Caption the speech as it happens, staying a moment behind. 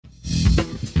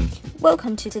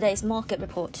Welcome to today's market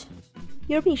report.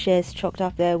 European shares chalked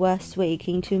up their worst week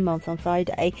in 2 months on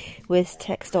Friday, with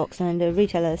tech stocks and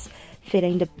retailers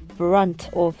feeling the brunt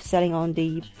of selling on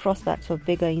the prospects of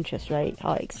bigger interest rate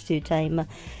hikes to tame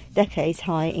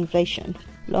decades-high inflation.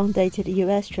 Long-dated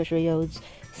US Treasury yields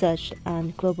surged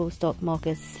and global stock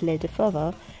markets slid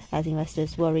further as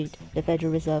investors worried the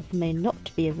Federal Reserve may not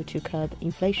be able to curb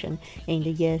inflation in the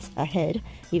years ahead,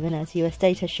 even as US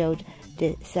data showed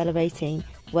decelerating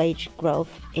wage growth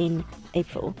in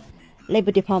April.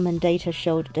 Labour Department data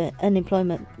showed the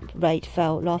unemployment rate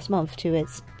fell last month to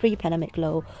its pre-pandemic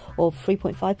low of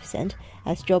 3.5%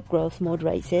 as job growth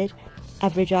moderated.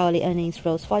 Average hourly earnings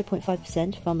rose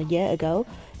 5.5% from a year ago,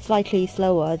 slightly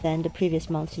slower than the previous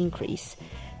month's increase.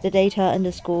 The data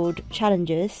underscored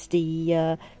challenges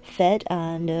the Fed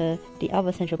and the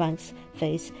other central banks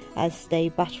face as they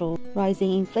battle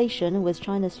rising inflation, with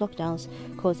China's lockdowns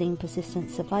causing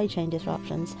persistent supply chain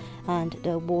disruptions and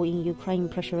the war in Ukraine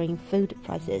pressuring food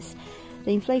prices.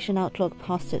 The inflation outlook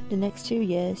past the next 2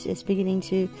 years is beginning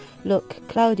to look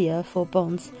cloudier for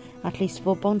bonds, at least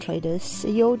for bond traders.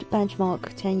 Yield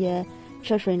benchmark 10-year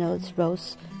Treasury notes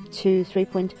rose to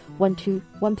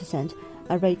 3.121%,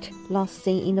 a rate last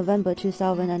seen in November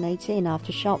 2018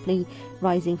 after sharply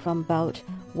rising from about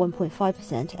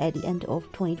 1.5% at the end of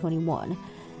 2021.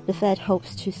 The Fed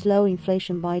hopes to slow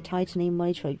inflation by tightening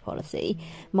monetary policy.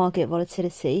 Market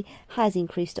volatility has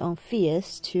increased on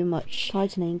fears too much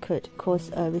tightening could cause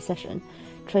a recession.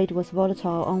 Trade was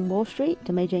volatile on Wall Street.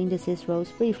 The major indices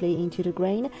rose briefly into the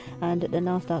green, and the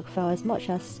Nasdaq fell as much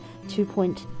as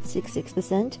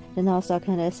 2.66%. The Nasdaq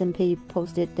and S&P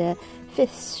posted their 5th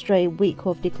straight week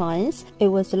of declines. It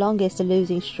was the longest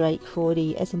losing streak for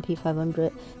the S&P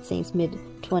 500 since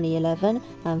mid-2011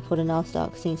 and for the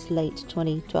Nasdaq since late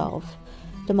 2012.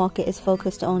 The market is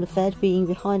focused on the Fed being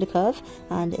behind the curve,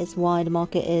 and is why the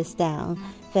market is down.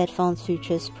 Fed funds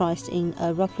futures priced in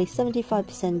a roughly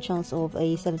 75% chance of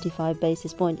a 75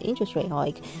 basis point interest rate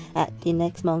hike at the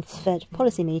next month's Fed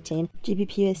policy meeting.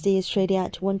 GBP/USD is trading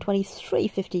at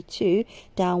 123.52,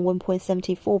 down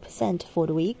 1.74% for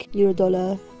the week.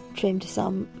 Euro/dollar trimmed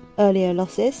some earlier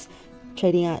losses,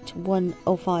 trading at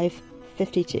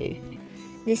 105.52.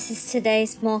 This is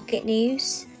today's market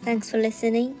news. Thanks for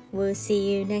listening. We'll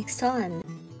see you next time.